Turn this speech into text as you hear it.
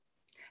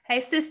Hey,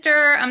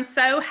 sister, I'm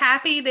so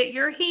happy that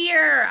you're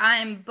here. I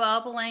am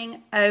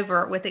bubbling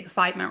over with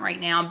excitement right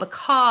now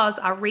because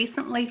I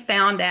recently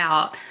found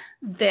out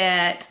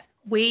that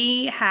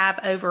we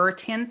have over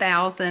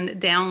 10,000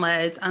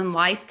 downloads on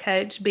Life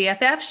Coach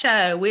BFF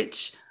show,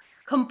 which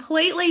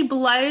completely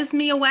blows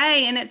me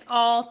away. And it's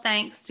all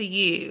thanks to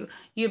you.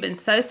 You've been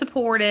so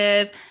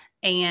supportive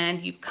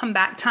and you've come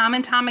back time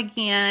and time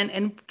again.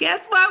 And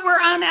guess what?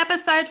 We're on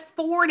episode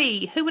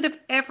 40. Who would have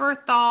ever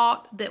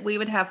thought that we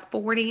would have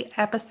 40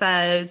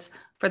 episodes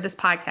for this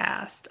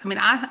podcast? I mean,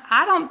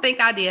 I don't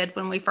think I did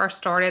when we first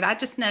started. I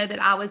just know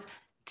that I was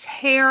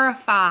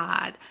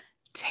terrified,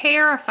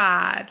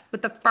 terrified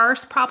with the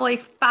first probably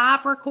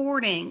 5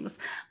 recordings,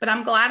 but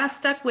I'm glad I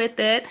stuck with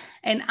it.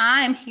 And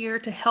I am here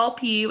to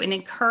help you and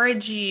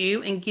encourage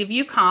you and give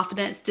you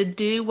confidence to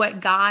do what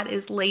God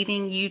is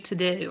leading you to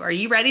do. Are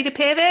you ready to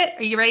pivot?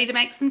 Are you ready to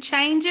make some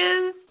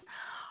changes?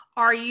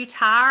 Are you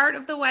tired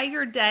of the way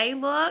your day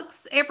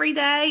looks every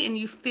day and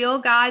you feel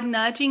God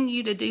nudging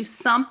you to do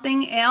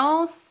something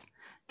else?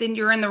 Then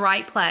you're in the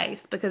right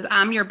place because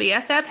I'm your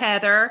BFF,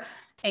 Heather,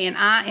 and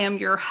I am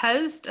your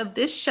host of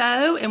this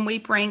show. And we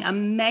bring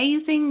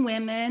amazing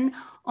women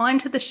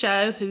onto the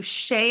show who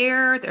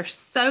share. They're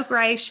so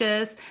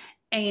gracious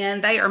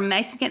and they are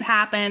making it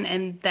happen.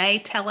 And they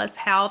tell us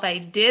how they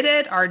did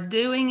it, are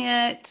doing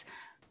it.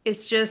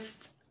 It's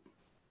just,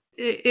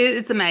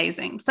 it's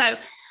amazing. So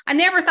I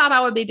never thought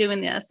I would be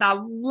doing this. I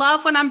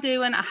love what I'm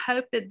doing. I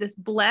hope that this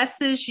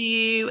blesses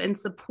you and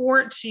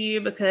supports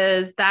you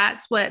because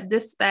that's what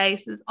this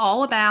space is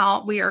all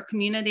about. We are a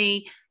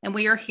community and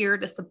we are here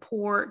to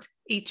support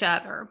each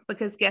other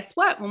because guess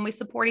what? When we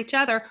support each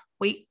other,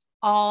 we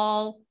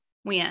all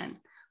win,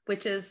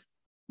 which is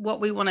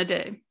what we want to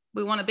do.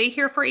 We want to be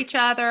here for each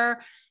other.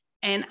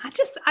 And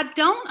I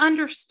don't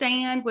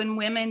understand when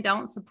women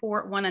don't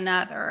support one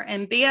another.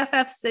 And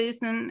BFF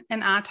Susan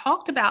and I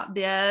talked about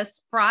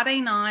this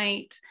Friday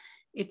night.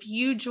 If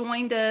you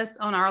joined us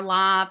on our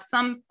live,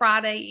 some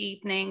Friday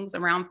evenings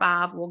around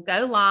 5, we'll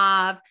go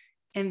live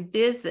and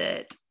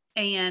visit.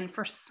 And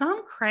for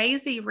some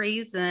crazy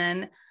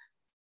reason,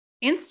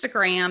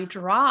 Instagram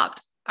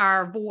dropped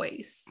our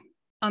voice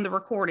on the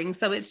recording.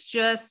 So it's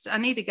just, I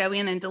need to go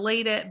in and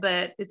delete it,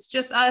 but it's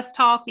just us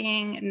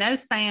talking, no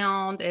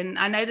sound. And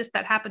I noticed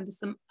that happened to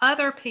some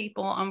other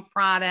people on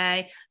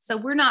Friday. So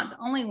we're not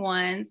the only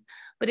ones.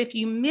 But if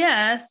you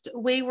missed,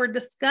 we were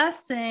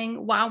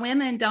discussing why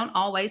women don't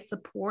always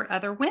support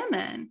other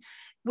women,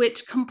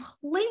 which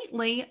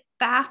completely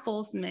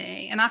baffles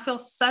me. And I feel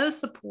so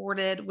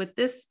supported with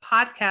this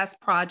podcast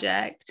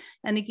project.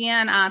 And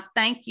again, I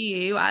thank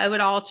you. I owe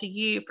it all to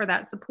you for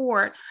that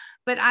support.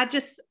 But I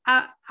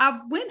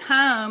went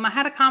home. I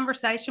had a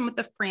conversation with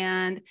a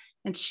friend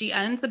and she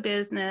owns a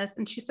business.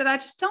 And she said, I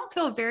just don't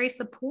feel very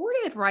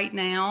supported right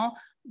now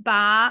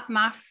by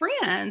my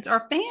friends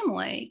or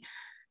family.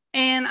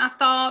 And I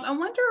thought, I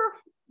wonder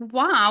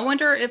why. I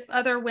wonder if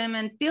other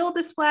women feel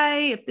this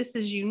way, if this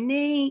is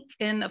unique.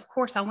 And of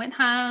course, I went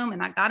home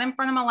and I got in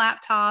front of my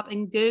laptop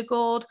and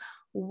Googled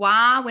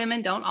why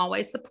women don't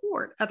always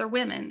support other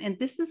women. And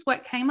this is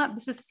what came up.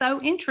 This is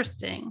so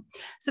interesting.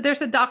 So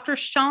there's a Dr.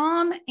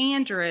 Shawn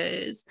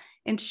Andrews,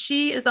 and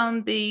she is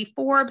on the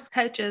Forbes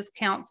Coaches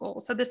Council.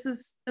 So this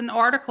is an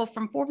article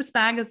from Forbes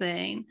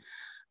magazine.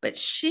 But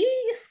she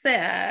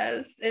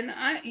says, and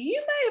you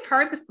may have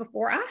heard this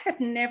before. I have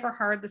never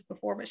heard this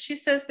before, but she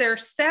says there are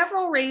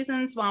several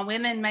reasons why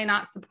women may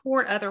not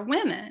support other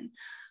women.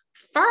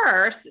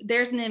 First,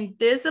 there's an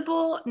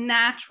invisible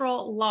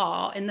natural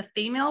law in the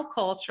female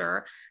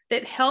culture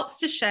that helps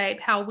to shape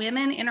how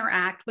women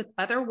interact with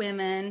other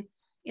women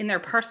in their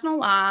personal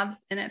lives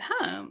and at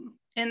home,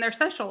 in their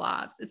social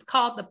lives. It's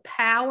called the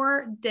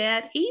power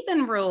dead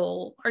even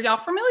rule. Are y'all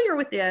familiar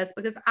with this?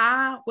 Because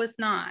I was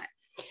not.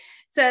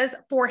 Says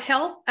for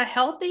a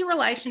healthy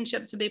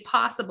relationship to be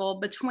possible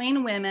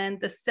between women,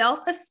 the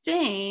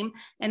self-esteem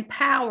and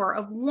power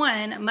of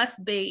one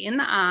must be, in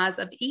the eyes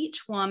of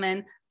each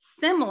woman,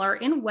 similar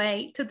in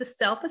weight to the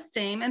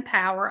self-esteem and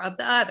power of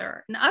the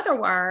other. In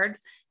other words,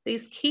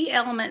 these key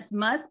elements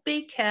must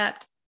be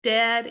kept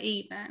dead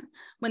even.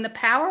 When the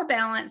power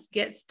balance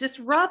gets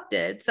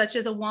disrupted, such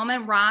as a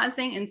woman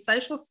rising in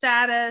social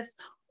status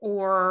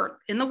or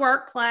in the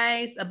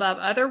workplace above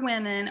other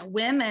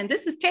women,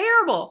 this is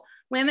terrible.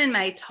 Women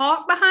may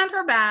talk behind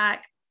her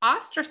back,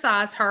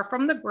 ostracize her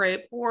from the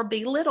group, or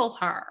belittle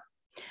her.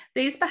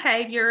 These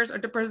behaviors are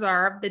to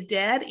preserve the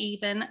dead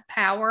even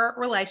power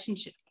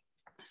relationship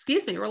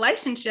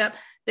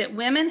that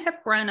women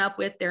have grown up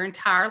with their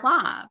entire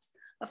lives.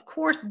 Of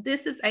course,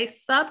 this is a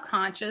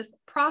subconscious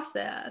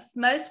process.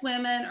 Most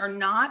women are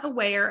not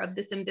aware of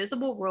this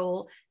invisible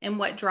rule and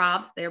what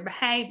drives their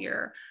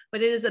behavior,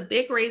 but it is a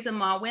big reason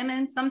why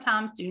women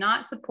sometimes do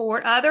not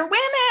support other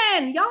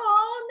women. Y'all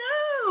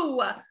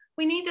know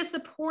we need to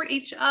support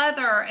each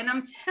other. And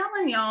I'm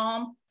telling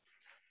y'all,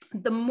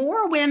 the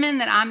more women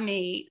that I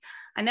meet,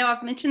 I know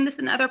I've mentioned this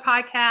in other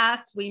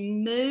podcasts. We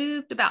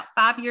moved about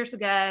 5 years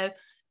ago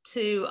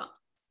to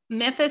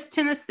Memphis,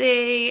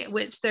 Tennessee,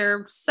 which there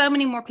are so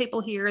many more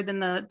people here than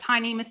the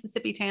tiny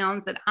Mississippi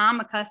towns that I'm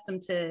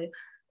accustomed to.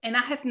 And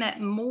I have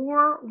met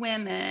more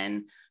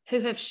women who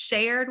have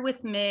shared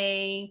with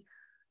me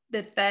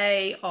that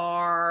they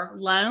are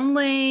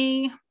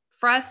lonely,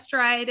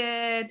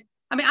 frustrated.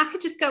 I mean, I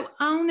could just go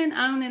on and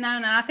on and on.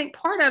 And I think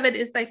part of it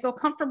is they feel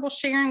comfortable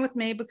sharing with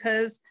me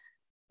because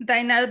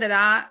they know that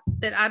I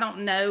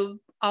don't know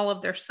all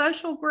of their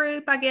social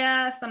group, I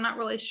guess. I'm not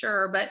really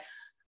sure, but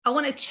I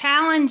want to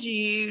challenge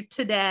you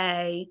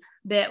today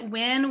that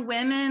when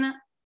women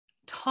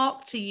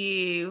talk to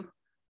you,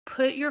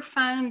 put your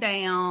phone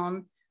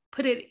down,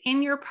 put it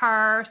in your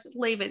purse,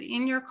 leave it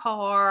in your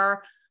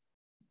car,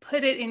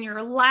 put it in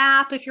your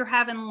lap if you're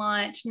having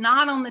lunch,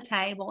 not on the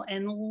table,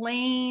 and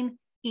lean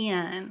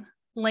in.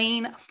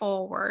 Lean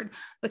forward,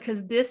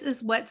 because this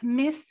is what's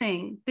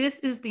missing. This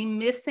is the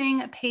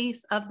missing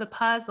piece of the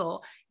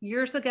puzzle.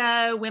 Years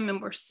ago,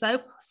 women were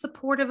so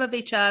supportive of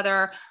each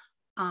other.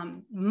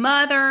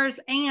 Mothers,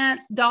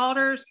 aunts,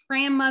 daughters,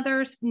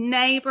 grandmothers,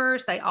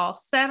 neighbors, they all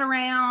sat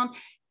around,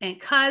 and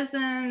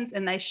cousins,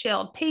 and they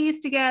shelled peas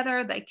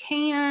together. They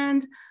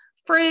canned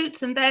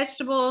fruits and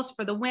vegetables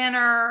for the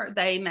winter.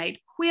 They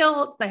made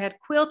quilts. They had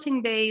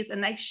quilting bees,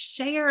 and they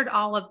shared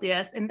all of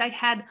this, and they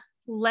had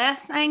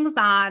less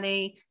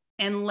anxiety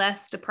and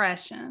less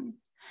depression.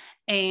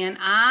 And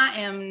I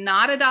am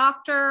not a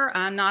doctor.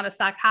 I'm not a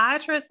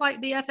psychiatrist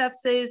like BFF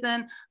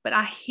Susan, but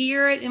I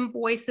hear it in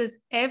voices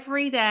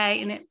every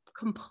day, and it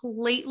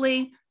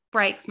completely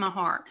breaks my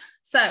heart.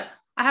 So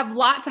I have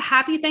lots of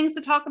happy things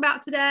to talk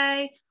about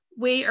today.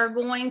 We are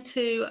going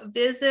to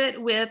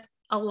visit with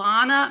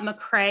Alana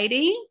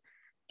McCready,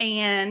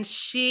 and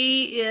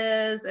she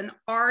is an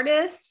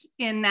artist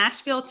in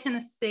Nashville,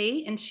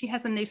 Tennessee, and she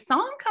has a new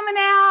song coming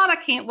out. I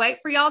can't wait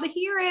for y'all to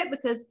hear it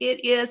because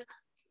it is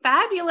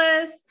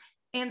fabulous.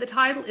 And the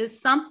title is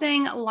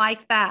Something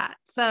Like That.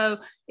 So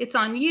it's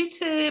on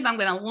YouTube. I'm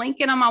going to link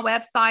it on my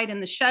website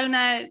in the show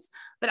notes,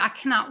 but I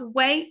cannot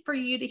wait for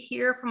you to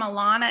hear from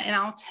Alana. And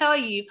I'll tell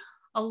you,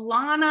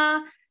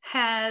 Alana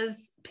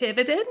has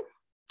pivoted.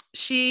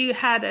 She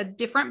had a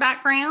different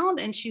background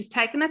and she's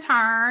taken a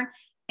turn.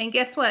 And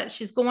guess what?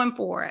 She's going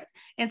for it.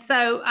 And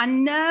so I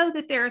know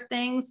that there are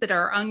things that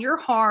are on your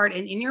heart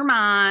and in your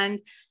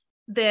mind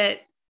that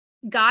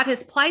God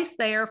has placed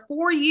there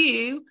for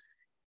you.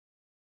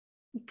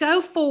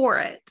 Go for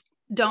it.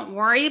 Don't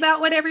worry about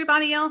what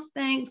everybody else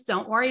thinks.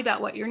 Don't worry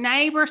about what your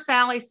neighbor,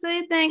 Sally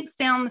Sue, thinks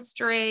down the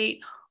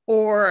street,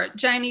 or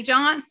Janie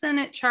Johnson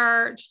at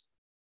church.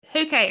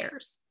 Who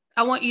cares?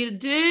 I want you to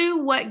do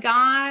what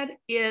God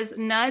is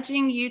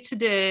nudging you to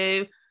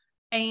do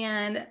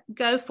and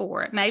go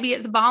for it. Maybe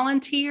it's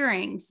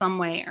volunteering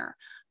somewhere,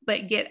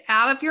 but get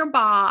out of your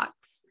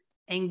box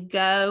and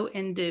go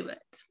and do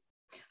it.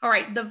 All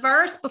right. The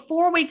verse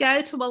before we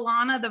go to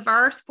Alana, the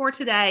verse for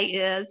today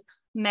is,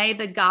 may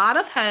the God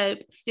of hope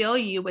fill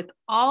you with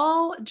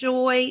all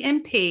joy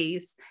and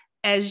peace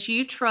as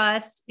you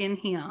trust in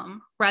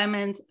him.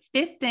 Romans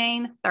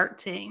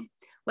 15:13.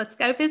 Let's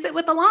go visit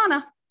with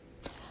Alana.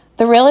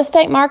 The real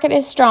estate market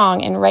is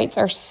strong and rates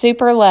are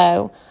super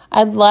low.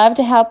 I'd love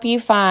to help you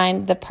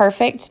find the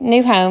perfect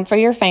new home for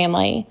your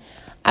family.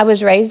 I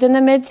was raised in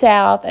the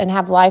Mid-South and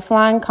have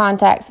lifeline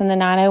contacts in the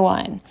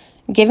 901.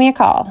 Give me a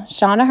call.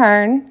 Shauna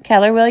Hearn,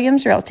 Keller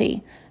Williams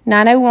Realty,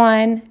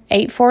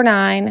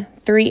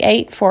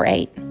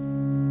 901-849-3848.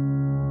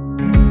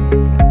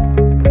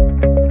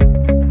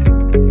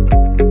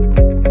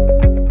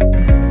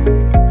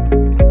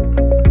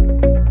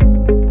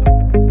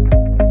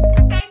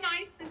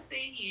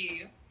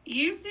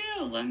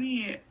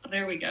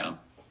 There we go.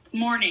 It's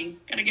morning.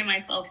 Maybe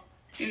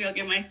I'll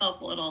give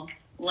myself a little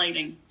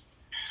lighting.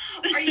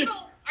 Are you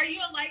a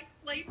light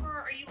sleeper?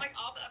 Are you like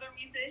all the other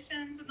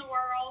musicians in the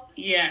world?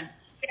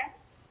 Yes. Yeah.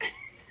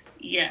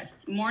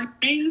 Yes.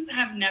 Mornings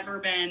have never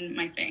been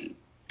my thing,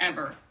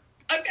 ever.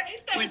 Okay,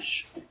 so...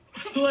 Which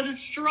was a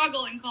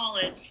struggle in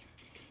college.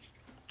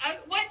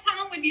 What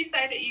time would you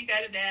say that you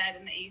go to bed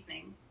in the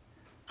evening?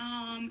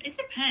 It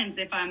depends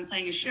if I'm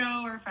playing a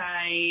show or if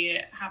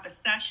I have a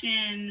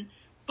session,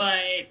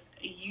 but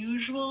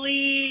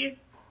usually,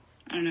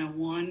 I don't know,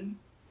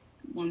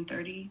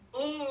 1:30.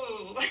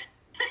 Ooh.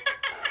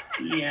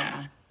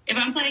 Yeah. If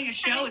I'm playing a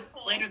show, it's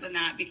later than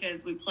that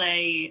because we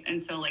play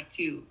until like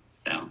 2,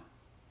 so.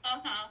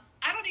 Uh-huh.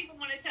 I don't even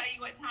want to tell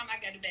you what time I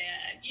go to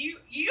bed. You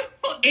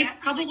It's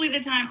probably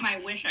the time I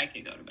wish I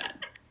could go to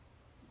bed.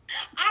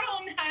 I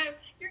don't know.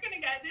 You're going to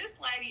go, this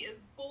lady is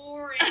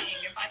boring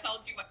if I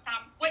told you what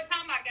time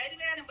I go to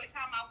bed and what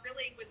time I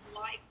really would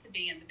like to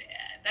be in the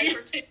bed. Those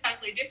are two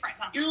totally different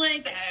times. You're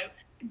like, so,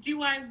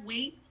 do I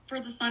wait for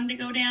the sun to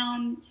go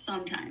down?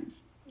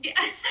 Sometimes. Yeah.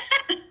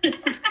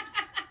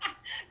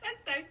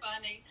 That's so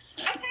funny.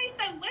 Okay,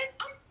 so I'm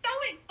so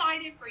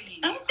excited for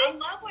you. Okay. I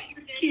love what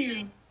you're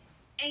doing.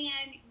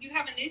 And you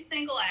have a new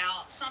single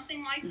out,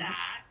 Something Like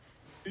That,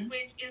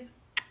 which is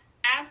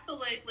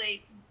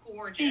absolutely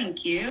gorgeous.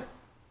 Thank you.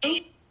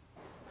 And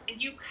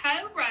you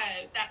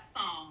co-wrote that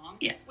song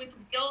with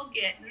Will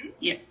Gittin.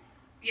 Yes.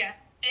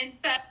 Yes. And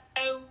so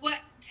what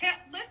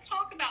let's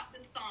talk about the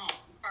song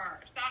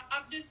first.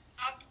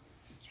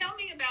 Tell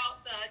me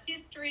about the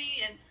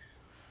history and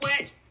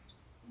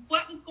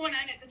what was going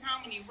on at the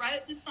time when you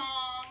wrote the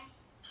song.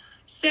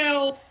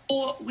 So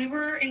we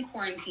were in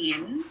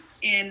quarantine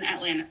in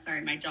Atlanta.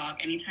 Sorry, my dog.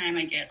 Anytime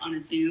I get on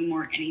a Zoom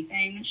or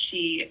anything,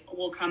 she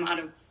will come out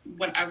of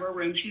whatever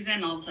room she's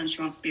in. All of a sudden,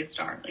 she wants to be a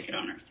star. Like, I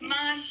don't understand.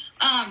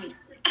 Mine,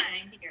 the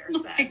same here.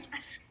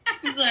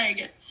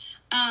 So.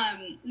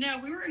 No,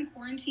 we were in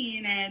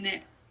quarantine,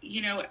 and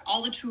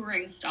all the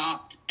touring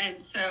stopped,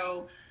 and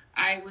so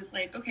I was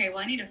like, okay, well,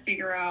 I need to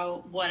figure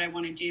out what I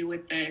want to do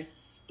with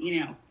this.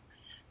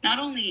 Not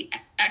only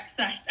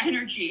excess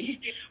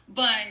energy,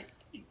 but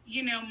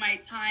my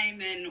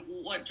time and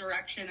what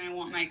direction I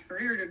want my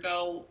career to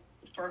go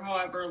for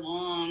however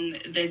long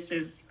this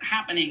is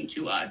happening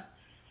to us.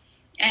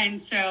 And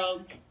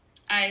so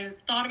I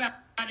thought about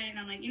it, and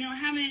I'm like, I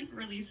haven't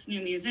released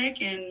new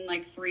music in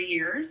like 3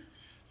 years.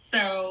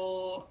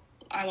 So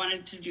I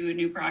wanted to do a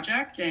new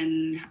project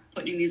and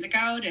put new music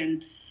out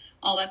and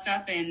all that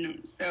stuff.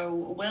 And so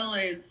Will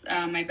is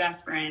my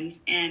best friend,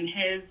 and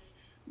his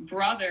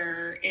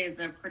brother is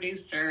a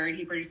producer.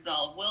 He produces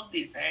all of Will's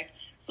music.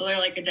 So they're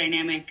like a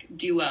dynamic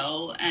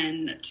duo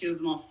and two of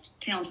the most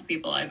talented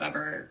people I've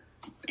ever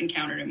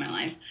encountered in my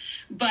life.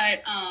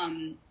 But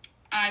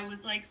I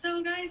was like,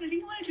 so guys, I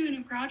think I want to do a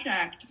new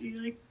project. Do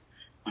you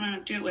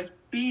want to do it with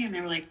me? And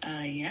they were like,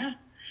 yeah.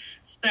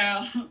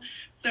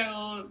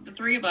 So the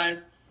three of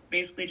us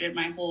basically did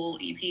my whole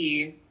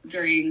EP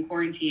during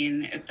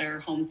quarantine at their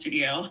home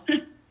studio.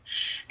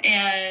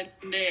 And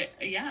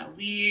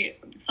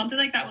something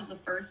like that was the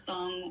first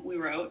song we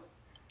wrote.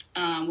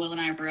 Will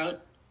and I wrote,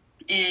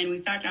 and we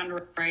sat down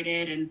to write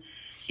it, and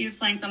he was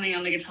playing something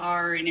on the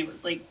guitar, and it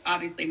was like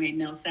obviously made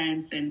no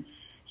sense, and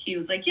he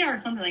was like, yeah, or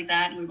something like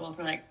that, and we both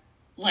were like,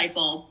 light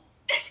bulb.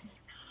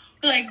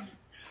 like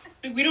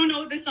we don't know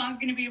what this song's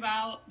gonna be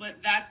about, but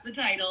that's the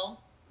title,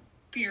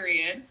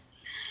 period.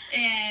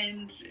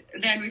 And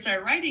then we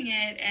started writing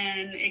it,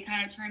 and it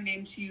kind of turned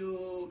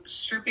into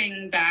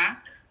stripping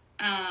back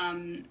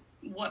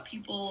what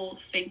people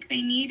think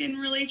they need in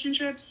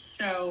relationships.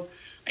 So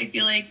I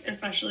feel like,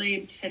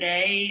 especially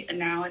today and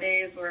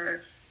nowadays,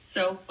 we're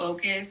so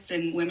focused,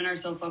 and women are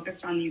so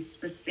focused on these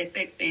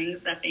specific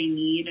things that they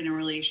need in a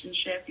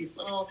relationship. These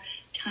little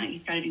tiny,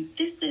 you've got to do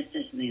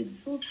this, and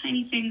these little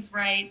tiny things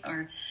right,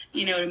 or,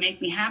 to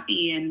make me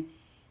happy. And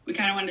we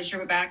kind of wanted to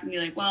strip it back and be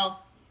like,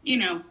 well,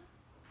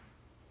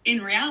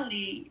 in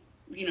reality,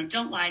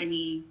 don't lie to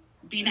me,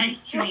 be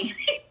nice to me,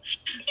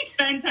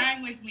 spend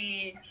time with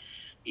me,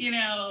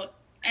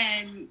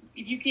 and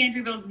if you can't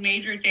do those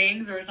major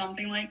things or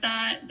something like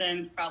that, then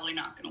it's probably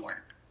not going to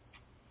work.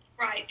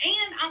 Right.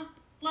 And I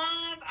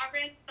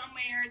read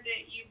somewhere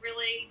that you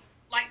really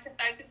like to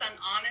focus on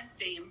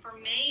honesty. And for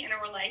me, in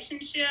a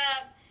relationship,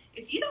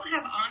 if you don't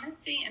have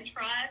honesty and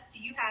trust,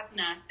 you have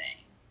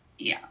nothing.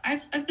 Yeah,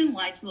 I've been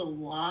lied to a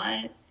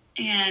lot,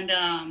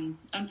 and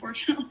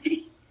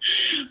unfortunately,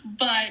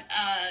 but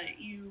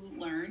you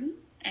learn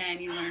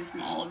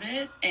from all of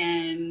it,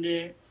 and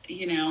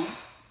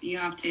you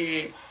have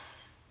to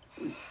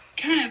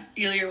kind of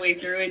feel your way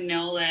through and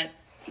know that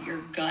your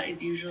gut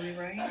is usually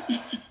right.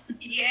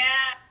 Yes.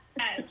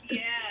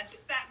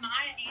 It's that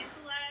Maya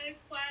Angelou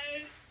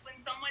quote: when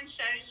someone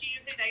shows you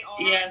who they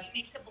are, yes,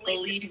 you need to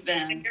believe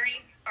them the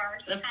very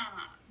first time.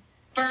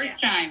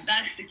 First time.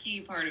 That's the key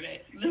part of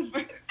it.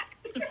 The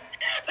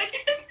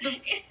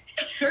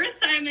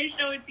first time they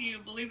show it to you,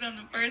 believe them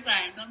the first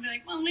time. Don't be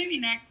like, well, maybe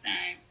next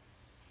time.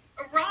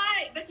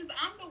 Right, because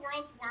I'm the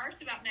world's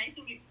worst about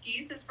making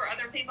excuses for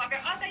other people. I go,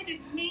 oh, they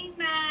didn't mean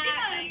that.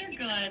 Yeah, they're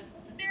good.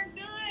 They're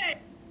good.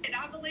 And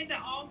I believe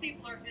that all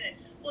people are good.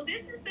 Well,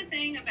 this is the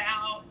thing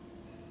about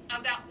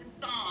the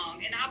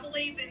song, and I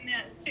believe in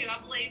this too. I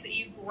believe that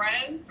you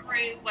grow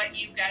through what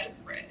you go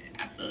through.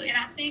 Absolutely. And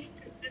I think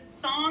this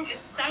song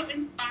is so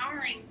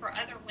inspiring for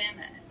other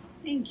women.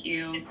 Thank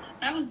you.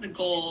 That was the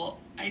goal.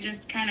 I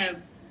just kind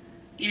of,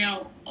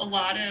 a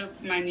lot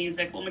of my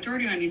music,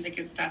 majority of my music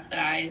is stuff that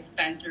I've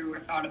been through or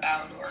thought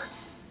about or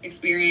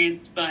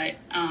experienced, but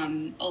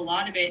a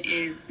lot of it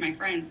is my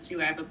friends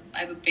too. I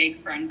have a big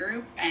friend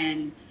group,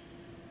 and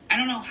I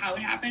don't know how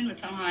it happened, but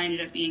somehow I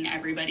ended up being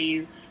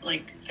everybody's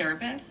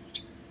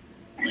therapist,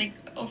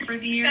 over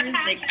the years.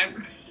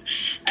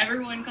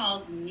 Everyone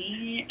calls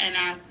me and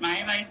asks my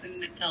advice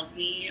and tells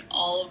me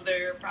all of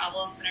their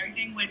problems and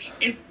everything, which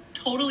is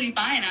totally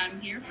fine. I'm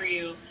here for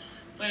you.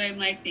 But I'm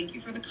like, thank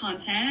you for the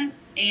content.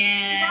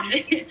 And,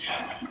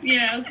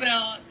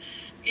 so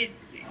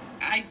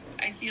I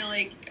feel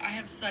like I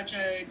have such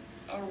a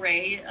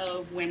array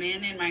of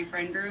women in my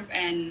friend group.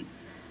 And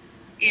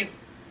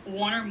if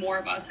one or more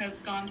of us has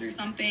gone through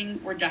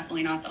something, we're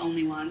definitely not the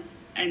only ones.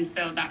 And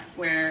so that's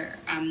where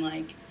I'm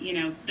like,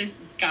 this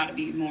has got to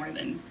be more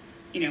than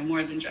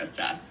just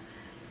us.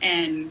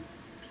 And,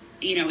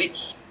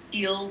 it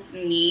heals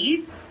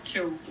me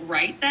to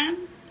write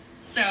them.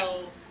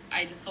 So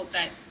I just hope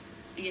that,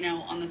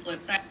 on the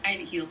flip side,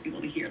 it heals people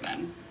to hear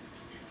them.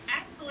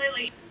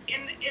 Absolutely.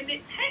 And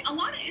it takes a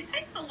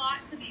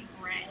lot to be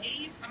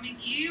brave. I mean,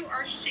 you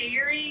are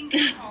sharing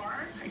your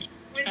heart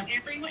with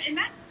everyone, and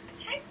that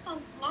takes a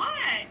lot.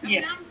 I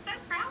mean, I'm so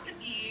proud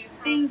of you.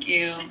 Thank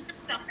you. Putting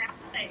yourself out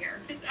there,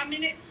 because I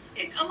mean,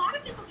 a lot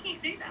of people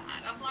can't do that.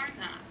 I've learned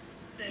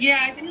that. Yeah,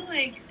 I feel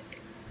like,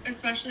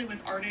 especially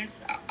with artists,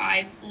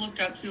 I've looked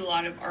up to a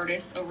lot of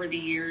artists over the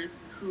years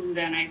who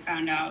then I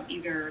found out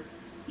either,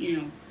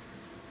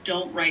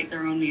 don't write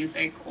their own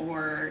music,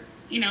 or,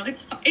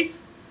 it's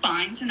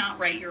fine to not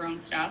write your own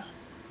stuff,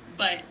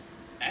 but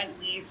at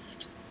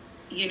least,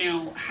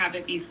 have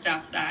it be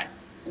stuff that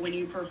when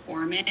you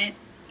perform it,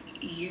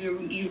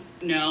 you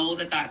know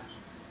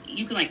that's,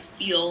 you can like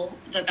feel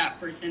that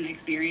person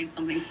experienced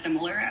something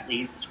similar at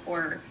least,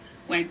 or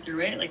went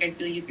through it. Like, I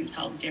feel you can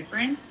tell the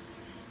difference.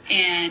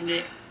 And,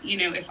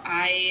 if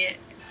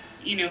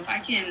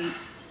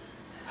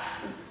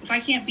I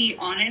can't be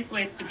honest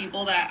with the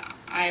people that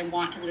I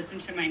want to listen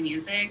to my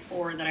music,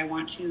 or that I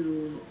want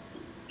to,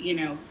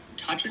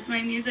 touch with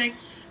my music,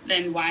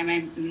 then why am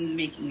I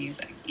making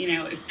music?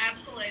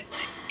 Absolutely.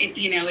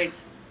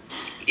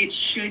 It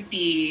should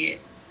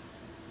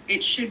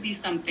be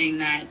something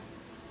that,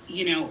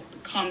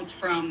 comes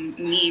from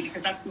me,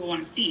 because that's what people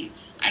want to see.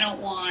 I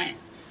don't want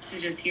to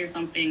just hear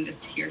something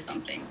just to hear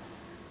something.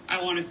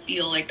 I want to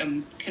feel like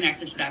I'm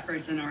connected to that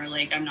person, or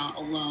like I'm not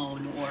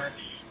alone, or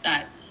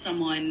that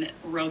someone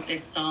wrote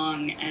this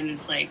song and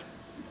it's like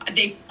I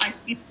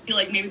feel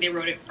like maybe they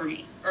wrote it for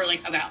me, or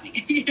like about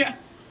me.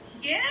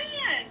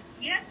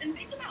 Yes, and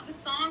think about the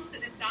songs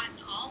that have gotten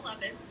all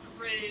of us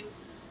through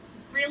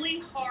really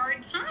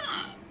hard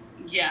times.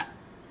 Yeah.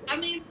 I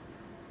mean,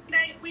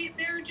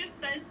 they're just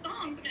those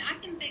songs. I mean, I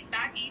can think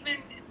back even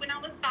when I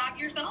was 5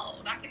 years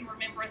old. I can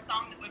remember a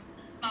song that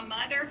my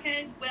mother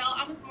had,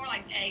 I was more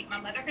like 8. My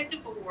mother had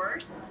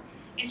divorced,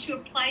 and she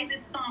would play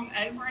this song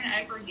over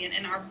and over again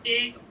in our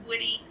big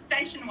woody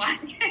station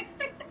wagon.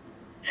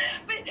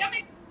 But I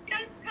mean,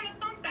 those kind of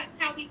songs, that's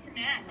how we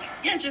connect.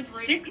 Yeah, it just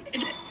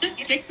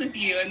sticks with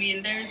you. I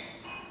mean,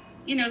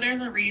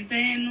 there's a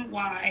reason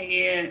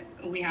why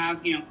we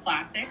have,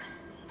 classics,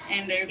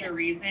 and there's a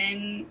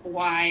reason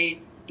why,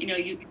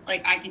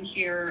 I can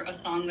hear a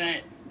song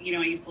that, I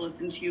used to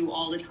listen to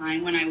all the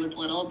time when I was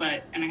little,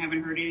 and I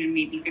haven't heard it in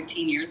maybe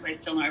 15 years, but I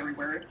still know every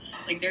word.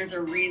 Like, there's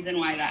a reason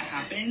why that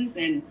happens,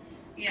 and,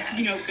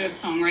 good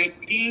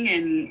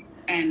songwriting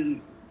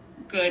and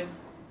good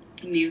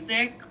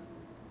music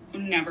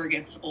never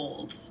gets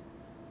old.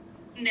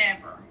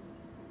 Never.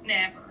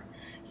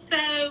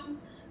 So,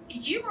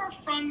 you are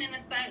from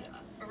Minnesota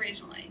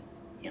originally.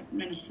 Yep,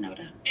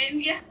 Minnesota.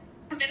 And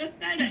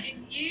Minnesota,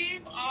 and you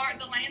are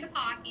the land of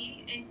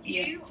hockey, and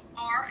you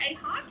are a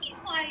hockey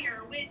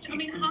player, which, I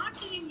mean,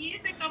 hockey and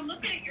music, I'm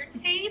looking at your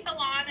teeth,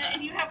 Alana,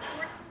 and you have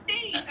 4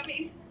 teeth. I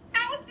mean,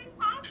 how is this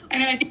possible?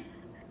 And I think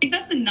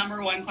that's the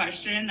number one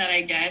question that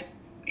I get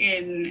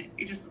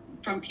just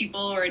from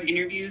people or in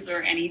interviews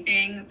or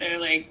anything. They're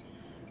like,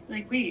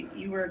 wait,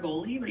 you were a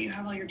goalie, but you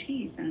have all your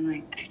teeth. And I'm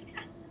like,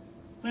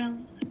 well,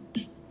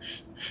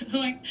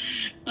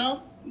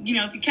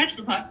 if you catch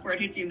the puck before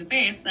it hits you in the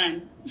face,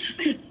 then.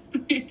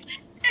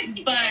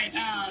 But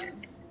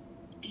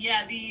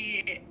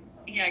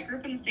I grew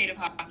up in the state of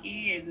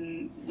hockey,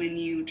 and when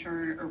you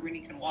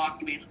can walk,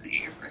 you basically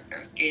get your first pair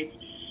of skates.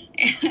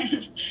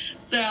 And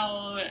so,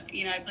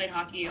 I played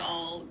hockey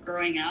all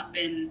growing up,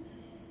 and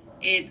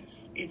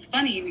it's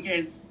funny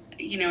because,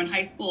 in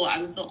high school, I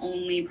was the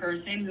only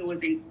person who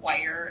was in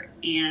choir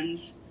and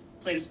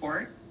played a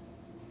sport.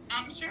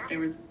 I'm sure. I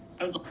was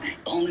the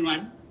only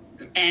one.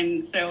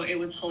 And so it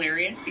was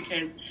hilarious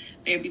because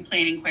they would be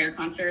playing in choir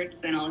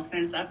concerts and all this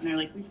kind of stuff. And they're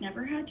like, we've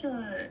never had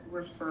to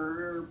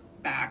refer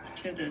back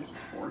to the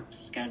sports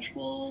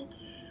schedule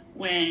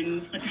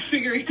when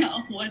figuring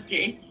out what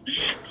dates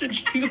to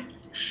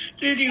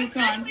do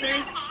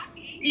concerts.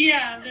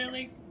 Yeah, they're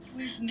like,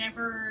 we've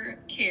never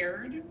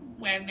cared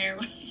when there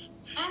was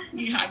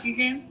hockey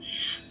games.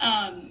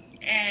 And,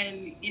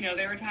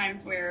 there were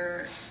times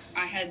where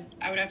I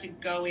would have to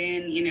go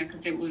in,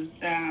 because it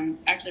was,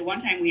 actually one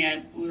time we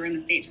were in the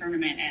state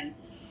tournament, and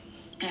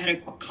I had a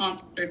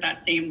concert that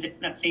same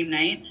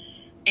night,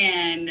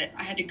 and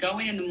I had to go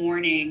in the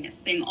morning,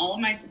 sing all of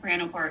my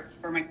soprano parts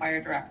for my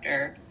choir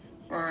director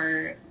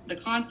for the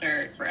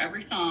concert, for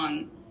every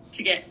song,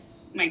 to get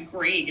my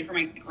grade,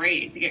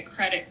 to get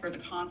credit for the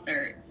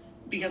concert,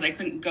 because I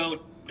couldn't go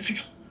to the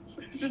concert.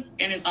 I was just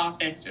in his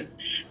office, just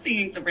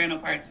singing soprano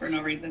parts for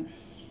no reason.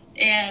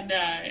 And,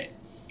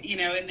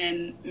 and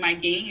then my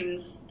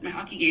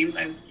hockey games,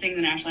 I would sing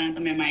the national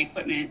anthem in my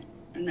equipment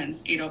and then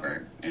skate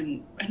over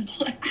and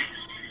play.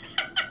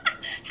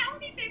 How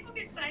many people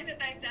could say that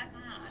they've done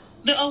that?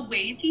 The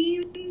away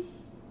teams,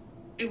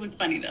 it was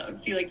funny though, to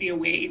see like the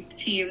away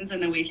teams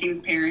and the away teams'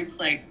 parents,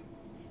 like,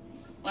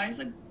 why is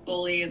the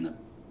goalie and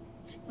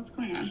what's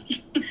going on?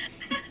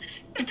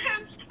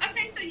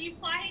 So you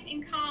played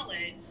in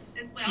college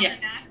as well, yeah.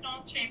 The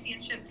national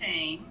championship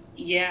team.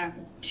 Yeah,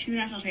 2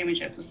 national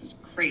championships, which is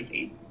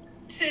crazy.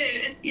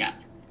 2? Yeah.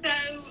 So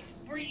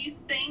were you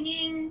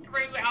singing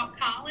throughout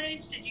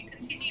college? Did you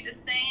continue to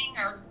sing,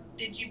 or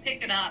did you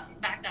pick it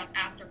back up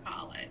after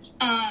college?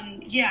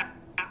 Yeah,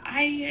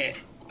 I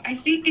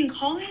think in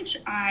college,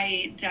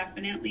 I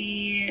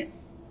definitely,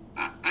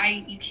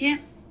 you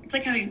can't, it's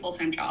like having a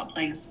full-time job,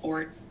 playing a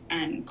sport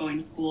and going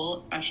to school,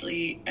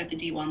 especially at the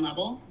D1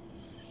 level.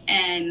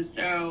 And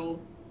so,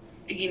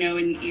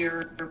 and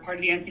you're part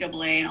of the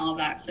NCAA and all of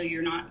that. So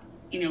you're not,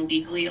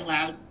 legally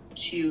allowed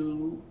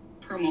to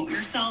promote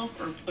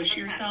yourself or push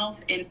yourself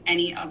in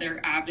any other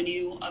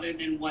avenue other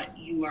than what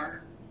you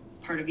are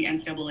part of the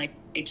NCAA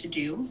to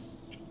do.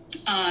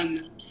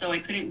 So I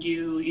couldn't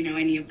do,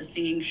 any of the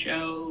singing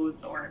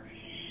shows or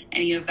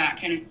any of that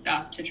kind of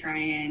stuff to try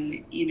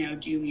and,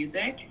 do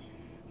music.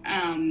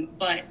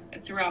 But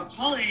throughout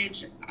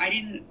college, I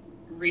didn't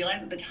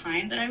realize at the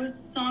time that I was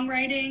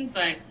songwriting,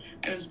 but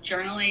I was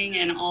journaling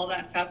and all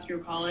that stuff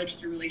through college,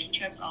 through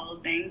relationships, all those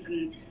things.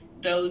 And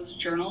those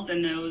journals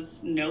and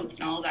those notes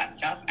and all that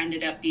stuff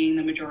ended up being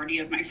the majority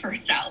of my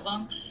first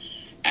album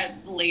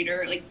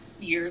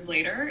years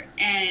later.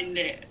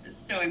 And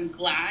so I'm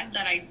glad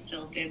that I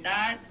still did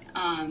that.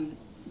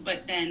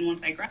 But then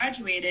once I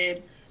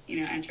graduated,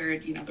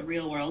 entered, the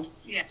real world.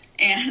 Yeah.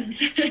 And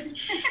because,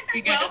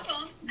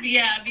 welcome.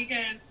 Yeah,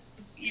 because,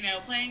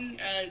 playing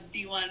a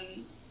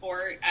D1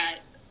 sport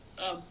at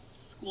a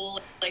school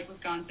like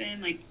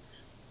Wisconsin, like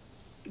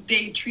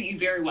they treat you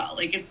very well.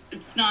 Like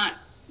it's not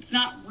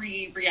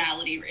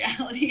reality.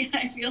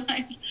 I feel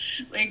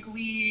like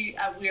we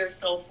are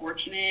so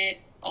fortunate,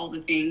 all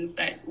the things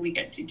that we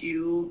get to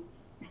do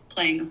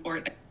playing a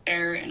sport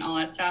there and all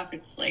that stuff.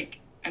 It's like,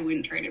 I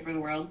wouldn't trade it for the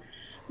world.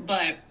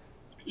 But,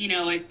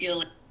 I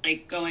feel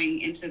like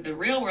going into the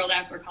real world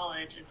after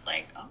college, it's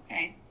like,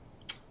 okay,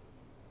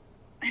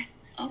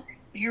 oh,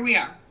 here we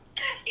are.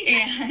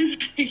 And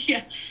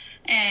yeah.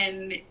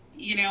 And,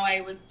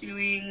 I was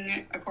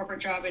doing a corporate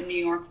job in New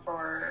York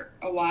for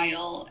a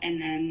while,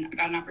 and then I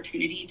got an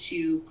opportunity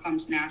to come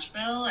to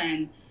Nashville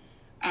and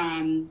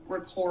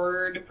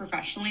record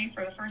professionally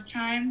for the first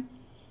time.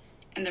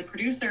 And the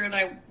producer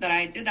that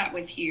I did that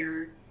with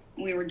here,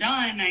 when we were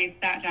done, I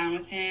sat down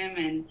with him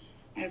and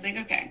I was like,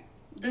 okay,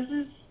 this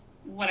is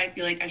what I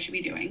feel like I should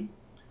be doing,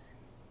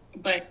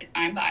 but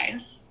I'm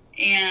biased.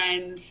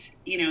 And,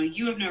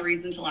 you have no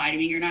reason to lie to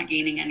me. You're not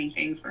gaining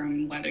anything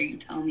from whether you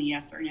tell me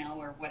yes or no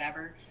or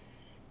whatever.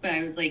 But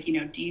I was like,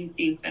 do you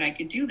think that I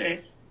could do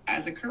this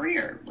as a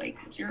career? Like,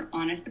 what's your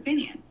honest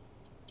opinion?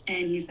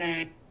 And he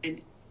said,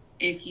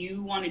 if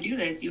you want to do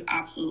this,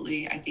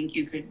 I think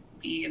you could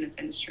be in this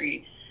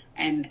industry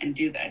and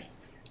do this.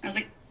 I was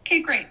like, okay,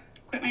 great.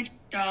 Quit my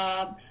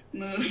job,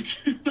 moved.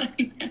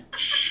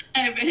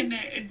 I've been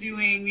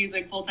doing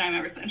music full time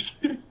ever since.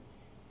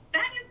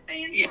 That is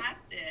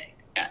fantastic.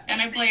 Yeah.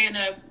 And I play in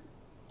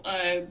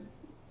a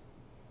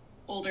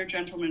older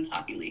gentleman's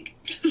hockey league.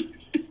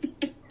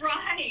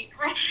 Right.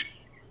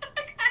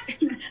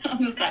 Okay.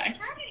 On the side. That's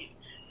right.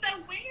 So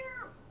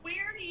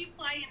where do you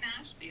play in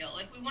Nashville?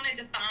 If we wanted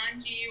to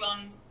find you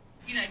on,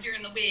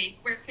 during the week,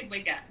 where could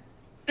we go?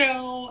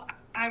 So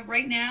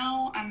right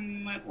now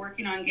I'm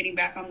working on getting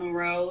back on the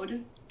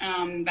road,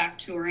 back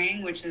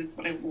touring, which is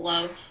what I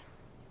love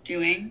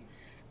doing.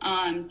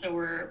 So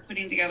we're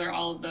putting together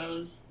all of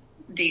those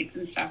dates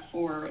and stuff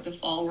for the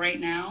fall right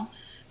now.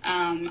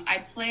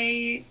 I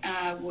play,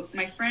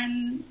 my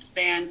friend's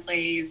band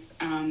plays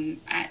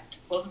at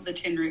both of the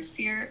Tin Roofs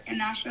here in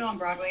Nashville on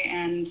Broadway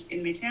and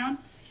in Midtown.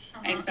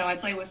 Uh-huh. And so I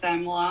play with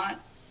them a lot,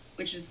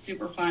 which is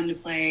super fun to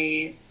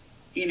play,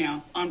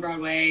 on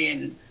Broadway.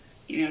 And,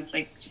 it's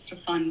like just a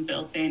fun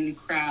built-in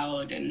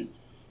crowd, and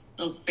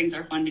those things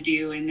are fun to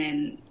do. And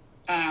then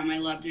I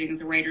love doing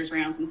the writers'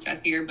 rounds and stuff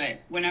here.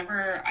 But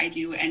whenever I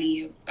do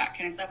any of that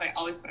kind of stuff, I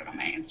always put it on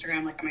my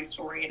Instagram, like on my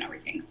story and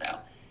everything. So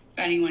if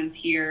anyone's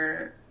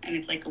here and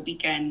it's like a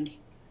weekend,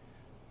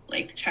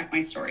 like check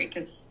my story,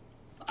 because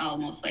I'll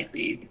most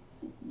likely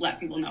let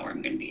people know where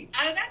I'm going to be.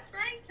 Oh, that's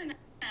great to know.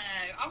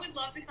 I would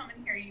love to come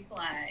and hear you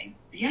play.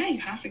 Yeah,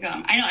 you have to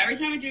come. I know every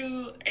time I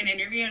do an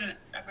interview and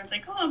everyone's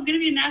like, oh, I'm going to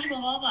be in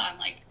Nashville, blah, blah. I'm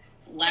like,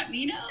 let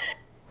me know.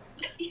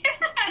 Yes,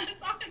 I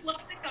would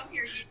love to come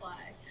hear you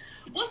play.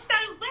 Well, so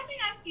let me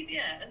ask you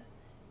this.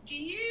 Do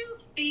you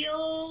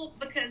feel,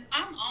 because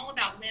I'm all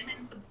about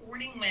women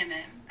supporting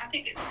women, I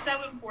think it's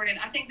so important.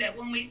 I think that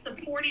when we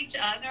support each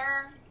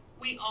other,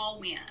 we all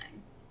win.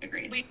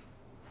 Agreed. We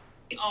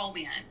all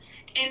win.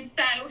 And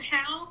so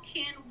how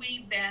can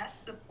we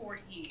best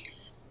support you?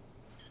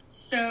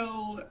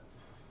 So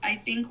I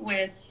think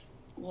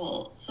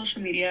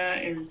social media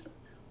is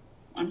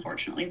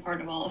unfortunately part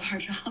of all of our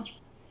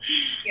jobs.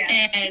 Yeah.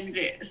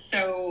 And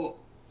so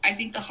I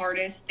think the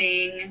hardest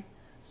thing,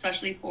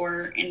 especially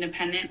for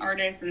independent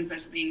artists, and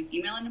especially being a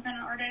female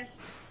independent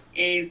artist,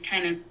 is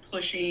kind of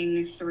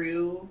pushing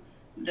through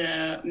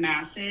the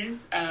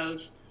masses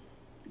of,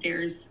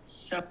 there's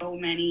so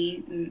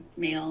many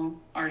male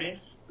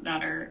artists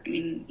that are,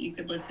 you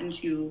could listen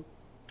to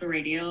the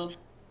radio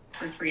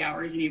for 3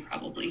 hours and you'd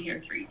probably hear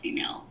 3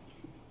 female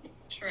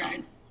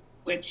songs,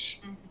 which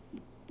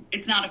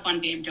it's not a fun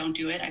game. Don't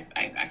do it.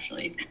 I've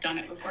actually done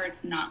it before.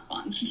 It's not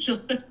fun.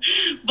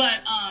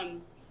 But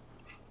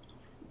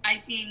I I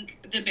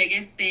think the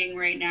biggest thing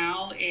right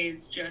now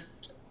is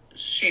just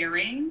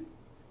sharing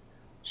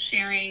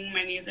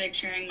my music,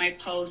 sharing my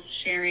posts,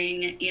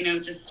 sharing,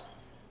 just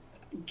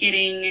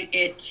getting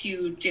it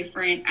to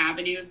different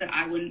avenues that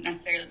I wouldn't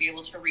necessarily be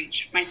able to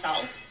reach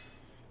myself.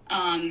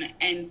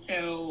 And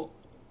so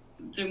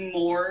the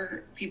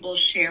more people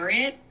share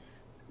it,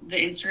 the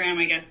Instagram,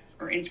 I guess,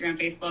 or Instagram,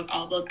 Facebook,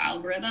 all those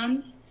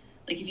algorithms,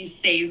 like if you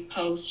save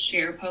posts,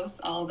 share posts,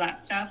 all of that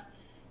stuff,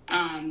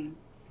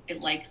 it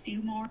likes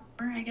you more,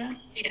 I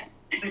guess. Yeah.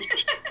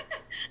 Which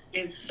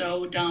is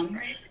so dumb.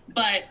 Right.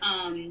 But,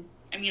 I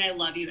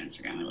love you,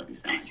 Instagram. I love you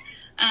so much.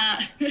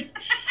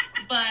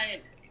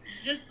 But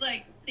just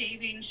like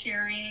saving,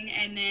 sharing,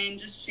 and then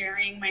just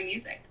sharing my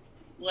music,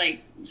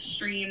 like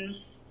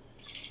streams,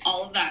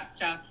 all of that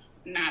stuff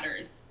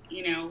matters,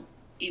 even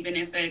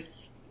if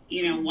it's,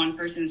 one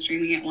person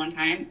streaming at one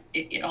time,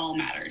 it all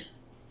matters.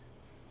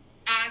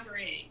 I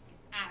agree.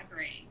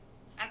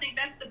 I think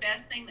that's the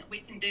best thing that we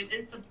can do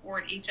is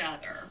support each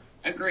other.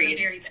 Agreed.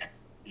 The very best.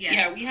 Yes.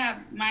 Yeah, we have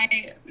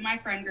my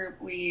friend group.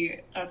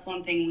 That's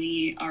one thing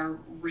we are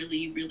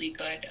really, really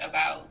good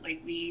about.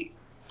 Like, we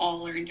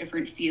all are in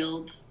different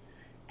fields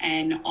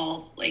and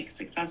all like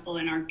successful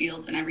in our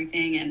fields and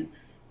everything, and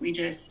we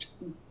just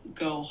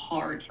go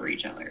hard for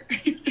each other.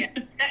 Yeah,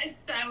 that is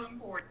so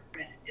important.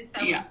 It's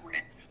so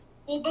important.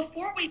 Well,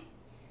 before we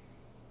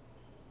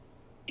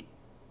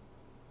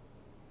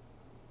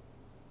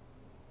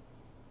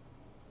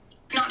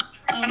I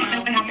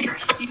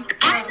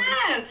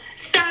know.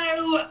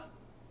 So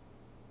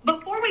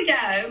before we go,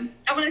 I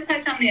want to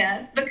touch on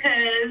this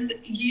because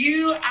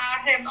I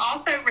have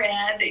also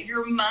read that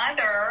your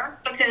mother,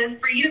 because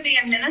for you to be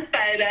in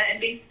Minnesota and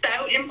be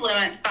so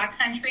influenced by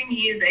country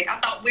music, I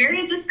thought, where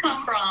did this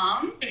come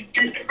from?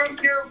 It's from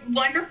your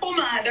wonderful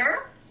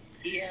mother.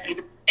 Yes.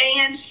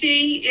 And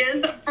she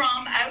is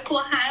from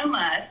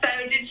Oklahoma. So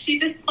did she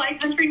just play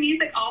country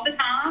music all the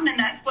time, and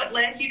that's what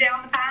led you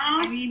down the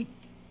path?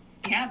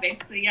 Yeah,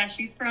 basically, yeah.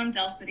 She's from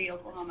Del City,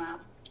 Oklahoma,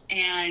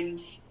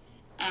 and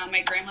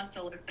my grandma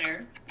still lives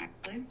there,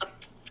 actually.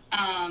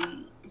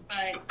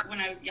 But when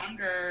I was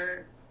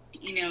younger,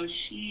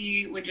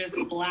 she would just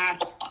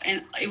blast,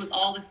 and it was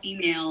all the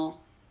female,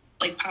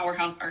 like,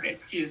 powerhouse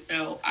artists, too.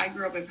 So I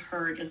grew up with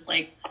her just,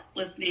 like,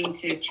 listening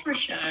to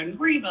Trisha and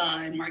Reba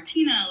and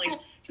Martina, like,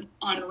 just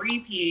on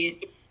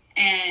repeat.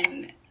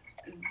 And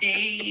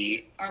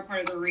they are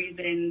part of the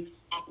reason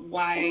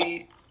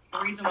why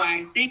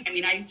I sing.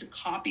 I used to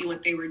copy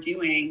what they were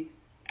doing.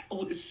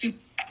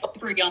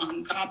 Super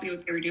young, copy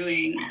what they were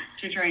doing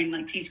to try and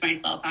like teach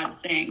myself how to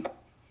sing.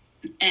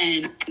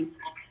 And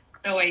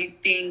so I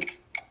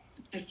think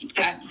just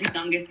at the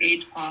youngest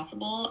age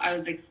possible, I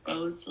was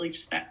exposed to like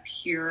just that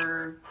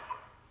pure,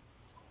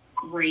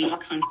 great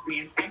country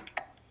music,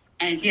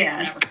 and it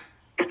never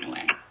went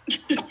away.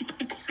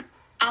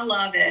 I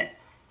love it.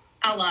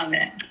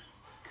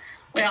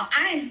 Well,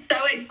 I am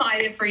so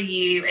excited for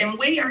you, and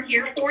we are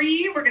here for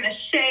you. We're going to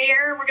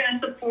share. We're going to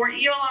support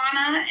you,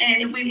 Alana,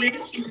 and we wish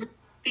you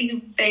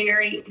the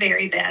very,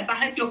 very best. I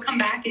hope you'll come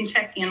back and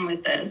check in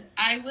with us.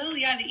 I will,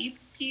 yeah. The EP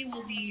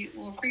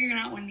we're figuring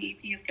out when the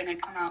EP is going to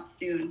come out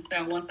soon.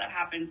 So once that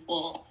happens,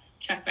 we'll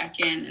check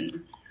back in,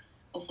 and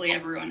hopefully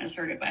everyone has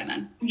heard it by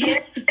then.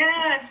 Yes.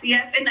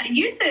 And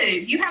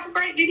YouTube. You have a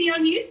great video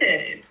on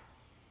YouTube.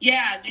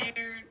 Yeah,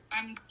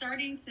 I'm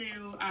starting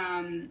to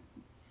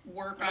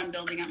work on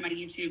building up my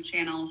YouTube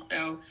channel,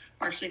 so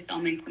we're actually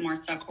filming some more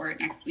stuff for it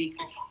next week.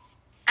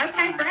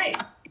 Okay, great.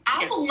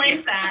 I will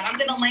link that. I'm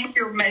going to link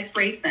your most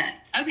recent.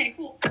 Okay,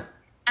 cool.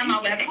 On my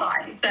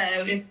website. So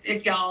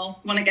if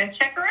y'all want to go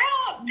check her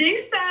out, do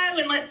so,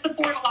 and let's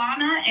support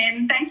Alana.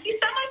 And thank you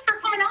so much for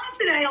coming on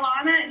today,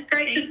 Alana. It's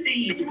great to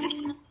see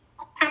you.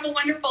 Have a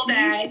wonderful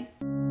day.